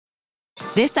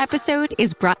This episode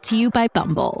is brought to you by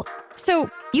Bumble.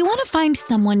 So, you want to find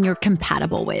someone you're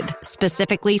compatible with,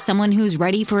 specifically someone who's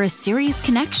ready for a serious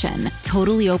connection,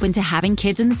 totally open to having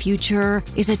kids in the future,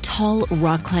 is a tall,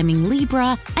 rock-climbing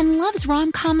Libra, and loves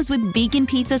rom-coms with vegan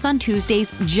pizzas on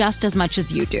Tuesdays just as much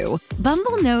as you do.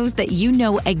 Bumble knows that you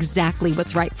know exactly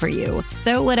what's right for you.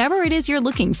 So whatever it is you're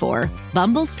looking for,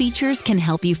 Bumble's features can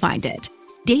help you find it.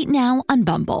 Date now on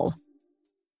Bumble.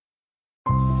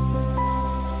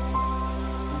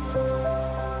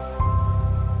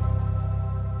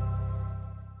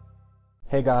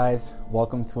 Hey guys,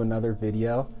 welcome to another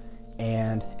video,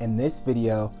 and in this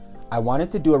video I wanted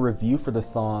to do a review for the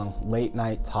song Late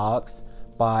Night Talks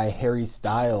by Harry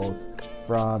Styles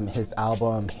from his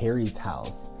album Harry's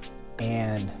House.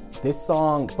 And this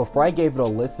song, before I gave it a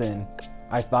listen,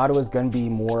 I thought it was going to be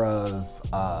more of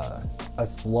a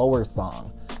slower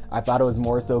song. I thought it was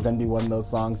more so going to be one of those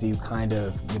songs you kind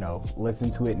of,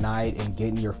 listen to at night and get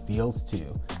in your feels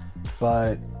to.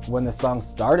 But when the song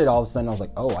started, all of a sudden I was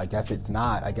like, oh, I guess it's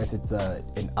not. I guess it's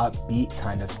an upbeat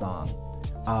kind of song,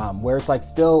 where it's like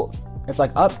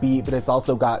upbeat, but it's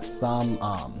also got some,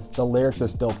 the lyrics are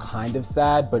still kind of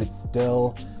sad, but it's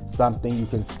still something you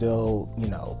can still,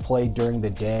 play during the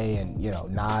day and,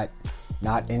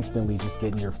 not instantly just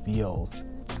get in your feels.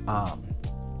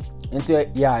 And so,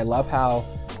 yeah, I love how,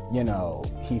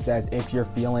 he says, if you're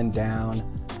feeling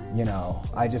down,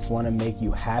 I just want to make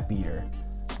you happier.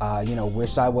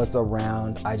 Wish I was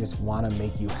around, I just want to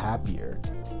make you happier.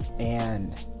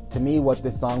 And to me, what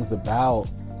this song's about,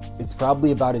 it's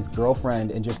probably about his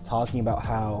girlfriend and just talking about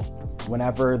how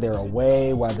whenever they're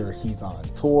away, whether he's on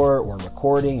tour or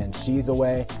recording and she's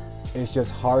away, it's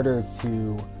just harder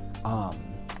to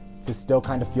still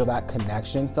kind of feel that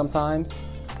connection sometimes.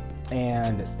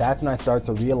 And that's when I start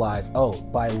to realize,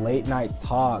 by Late Night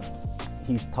Talks,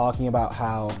 he's talking about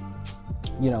how,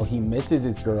 he misses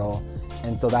his girl.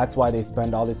 And so that's why they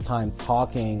spend all this time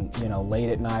talking, late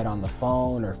at night on the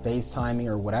phone or FaceTiming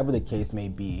or whatever the case may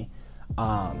be.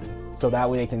 So that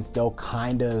way they can still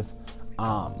kind of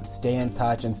stay in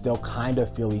touch and still kind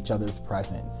of feel each other's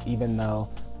presence, even though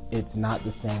it's not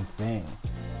the same thing.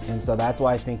 And so that's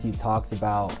why I think he talks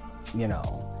about,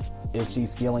 if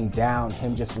she's feeling down,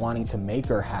 him just wanting to make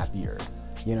her happier,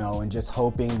 and just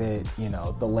hoping that,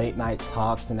 the late night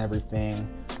talks and everything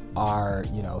are,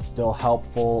 still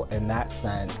helpful in that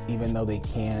sense, even though they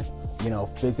can't,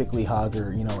 physically hug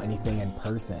or, anything in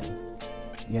person.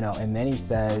 And then he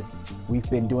says, we've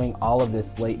been doing all of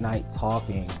this late night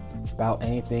talking about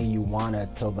anything you wanna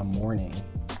till the morning.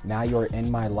 Now you're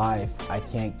in my life, I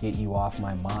can't get you off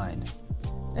my mind.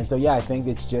 And so, yeah, I think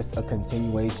it's just a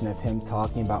continuation of him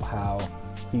talking about how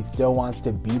he still wants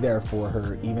to be there for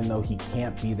her, even though he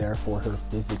can't be there for her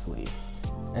physically.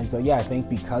 And so, yeah, I think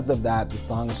because of that, the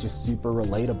song is just super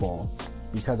relatable,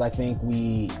 because I think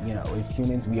we, as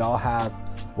humans, we all have,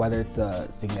 whether it's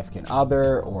a significant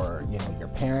other or, your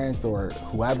parents or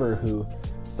whoever, who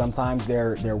sometimes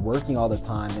they're working all the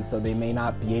time. And so they may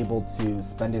not be able to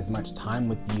spend as much time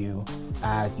with you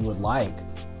as you would like.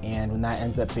 And when that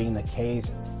ends up being the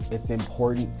case, it's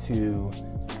important to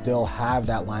still have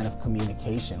that line of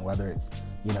communication, whether it's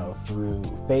through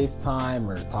FaceTime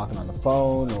or talking on the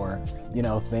phone or,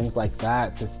 things like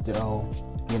that, to still,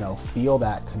 feel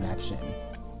that connection.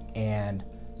 And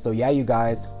so, yeah, you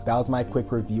guys, that was my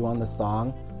quick review on the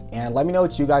song. And let me know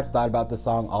what you guys thought about the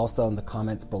song also in the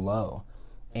comments below.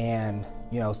 And,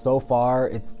 so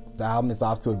far, the album is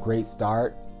off to a great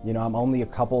start. I'm only a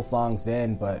couple songs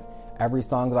in, but every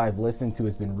song that I've listened to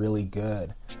has been really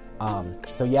good.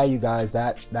 So yeah, you guys,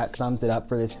 that sums it up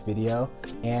for this video.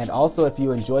 And also, if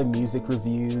you enjoy music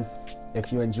reviews,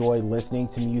 if you enjoy listening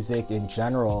to music in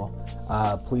general,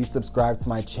 please subscribe to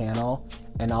my channel,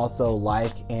 and also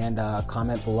like and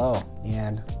comment below.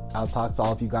 And I'll talk to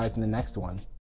all of you guys in the next one.